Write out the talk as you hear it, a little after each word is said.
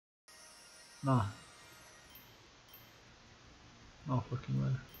No. No fucking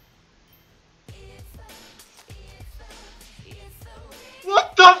way.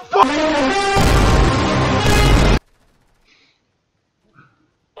 What the fuck?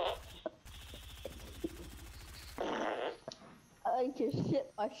 I just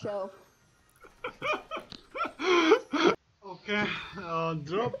shit myself. Okay,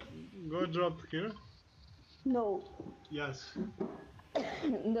 drop. Go drop here. No. Yes.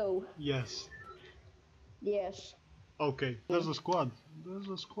 No. Yes. Yes. Okay, there's a squad. There's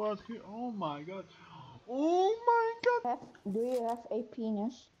a squad here. Oh my god. Oh my god. Do you have a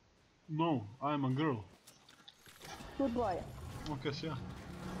penis? No, I'm a girl. Goodbye. Okay, so yeah.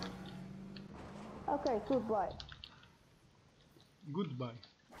 Okay, goodbye. Goodbye.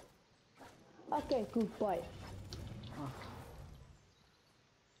 Okay, goodbye. Ah.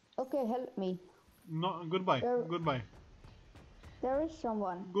 Okay, help me. No, goodbye. Goodbye. There is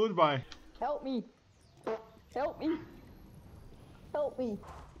someone. Goodbye. Help me. Help me. Help me.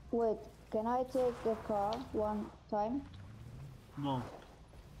 Wait, can I take the car one time? No.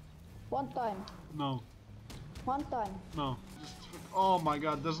 One time. No. One time. No. Just, oh my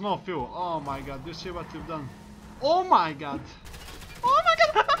god, there's no fuel. Oh my god, you see what you've done? Oh my god. Oh my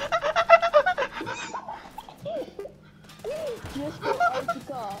god. Just go out the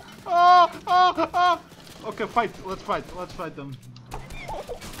car. Oh. Okay, fight. Let's fight. Let's fight them.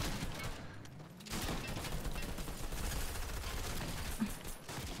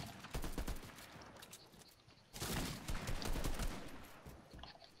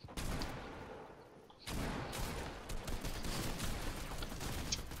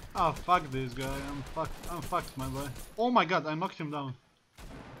 Oh fuck this guy, I'm fucked my boy. Oh my god, I knocked him down.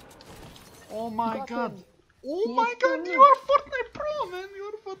 Oh my Got god. him. Oh He my is god, too you noob. are Fortnite Pro, man, you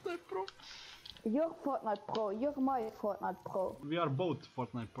are Fortnite Pro. You're Fortnite Pro. You're my Fortnite Pro. We are both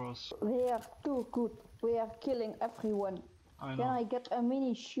Fortnite Pros. We are too good. We are killing everyone. I Can know. I get a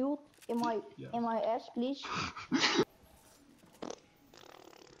mini shield in my ass, please?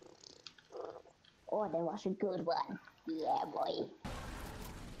 Oh, that was a good one. Yeah, boy.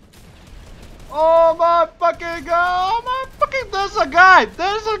 Oh my fucking god, oh my fucking, there's a guy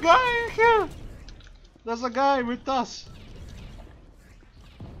in here. There's a guy with us.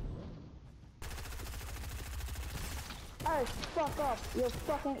 Hey, fuck up, you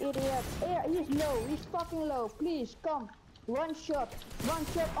fucking idiot. Yeah, he's low, he's fucking low. Please, come. One shot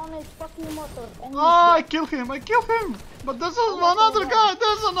on his fucking motor. And Oh, I killed him. But there's another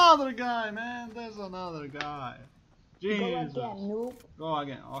guy, man. There's another guy. Go Jesus. again, noob. Go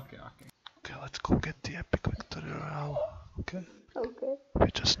again. Okay. Okay, let's go get the epic victory royale. Okay. Okay.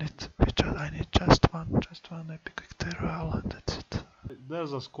 I need just one epic victory royale, and that's it.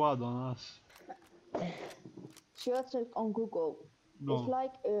 There's a squad on us. Search it on Google. No.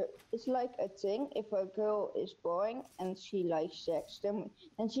 It's like a thing. If a girl is boring and she likes sex, then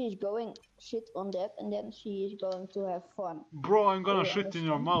she's going sit on that, and then she is going to have fun. Bro, I'm gonna Do you shit in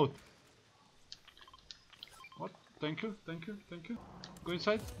your understand? mouth. What? Thank you. Go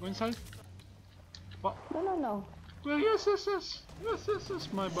inside. What? No. Well, yes,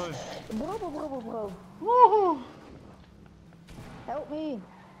 my boy. Bro. Woohoo! Help me.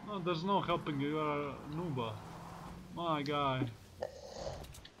 No, there's no helping you. You're a noob. My guy.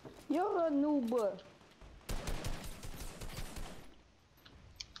 You're a noob.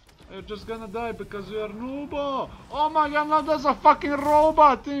 You're just gonna die because you're a noob. Oh my god, now there's a fucking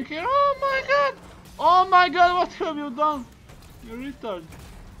robot in here. Oh my god. Oh my god, what have you done? You retard.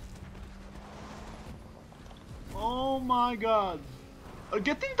 Oh my god.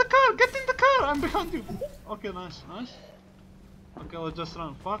 Get in the car. I'm behind you. Okay, nice. Okay, let's just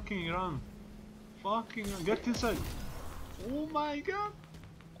run. Fucking run. Get inside. Oh my god.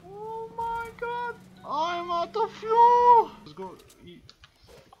 I'm out of fuel. Let's go.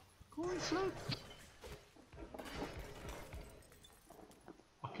 Go inside.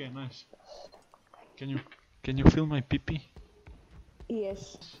 Okay, nice. Can you feel my pee-pee?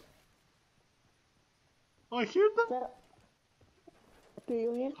 Yes. I hear them. Do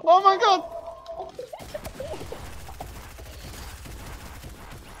you hear? Oh my god.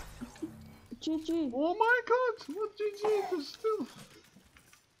 GG. Oh my god. What GG is still?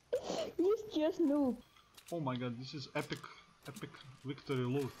 He's just noob. Oh my god, this is epic victory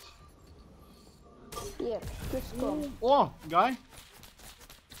loot. Yeah, just come. Oh, guy.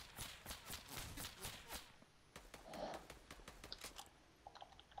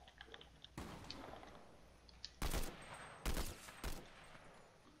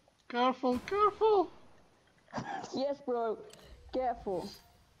 Careful. Yes, bro. Careful.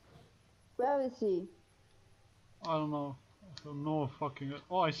 Where is he? I don't know. I have no fucking.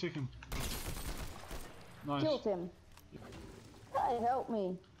 Oh, I see him. Nice. Killed him. Hey, help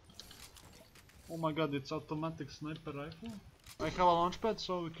me. Oh my god, it's automatic sniper rifle. I have a launch pad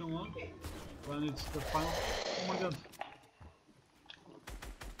so we can launch when it's the final. Oh my god.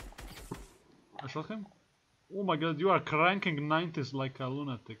 I shot him. Oh my god, you are cranking 90s like a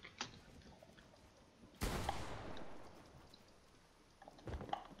lunatic.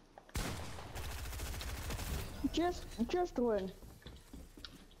 Just run.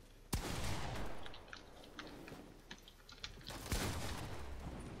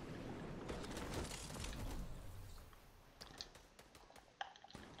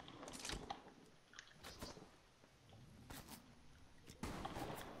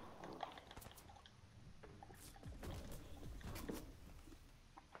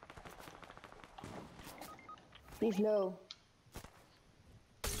 He's low.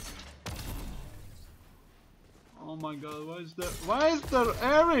 Oh my god, why is there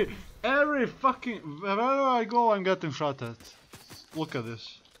every fucking, wherever I go I'm getting shot at. Look at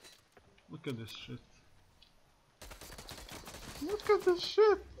this. Look at this shit. Look at this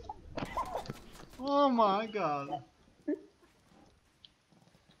shit. Oh my god.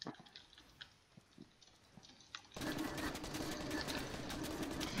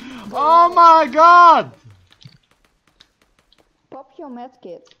 Oh my god! Pop your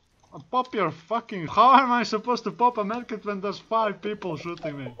medkit. Pop your fucking... How am I supposed to pop a medkit when there's 5 people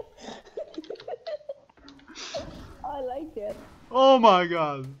shooting me? I like that. Oh my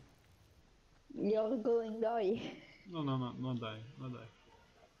god! You're going to die. No, not die, not die.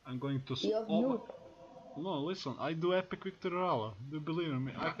 I'm going to... You're noob. No, listen, I do epic victory royale. Do you believe in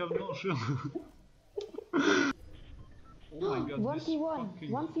me? I have no shield. Oh my god, 1v1.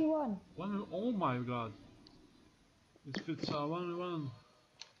 1v1. Oh my god. If it's a 1v1,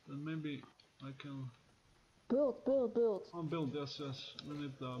 then maybe I can... Build. Oh, build, yes. We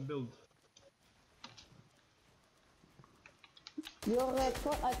need build. You're a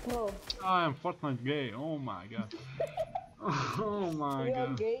Fortnite pro. I am Fortnite gay, oh my god. Oh my You're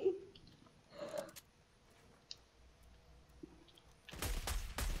god. gay?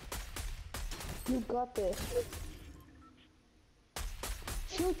 You got this.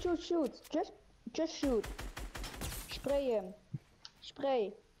 Shoot. Just shoot. Spray him.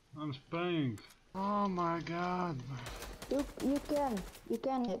 Spray. I'm spraying. Oh my god. You can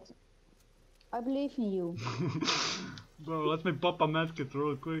it. I believe in you. Bro, let me pop a medkit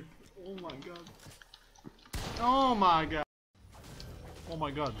real quick. Oh my god. Oh my god. Oh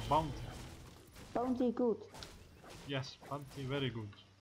my god, bounty. Bounty good. Yes, bounty very good.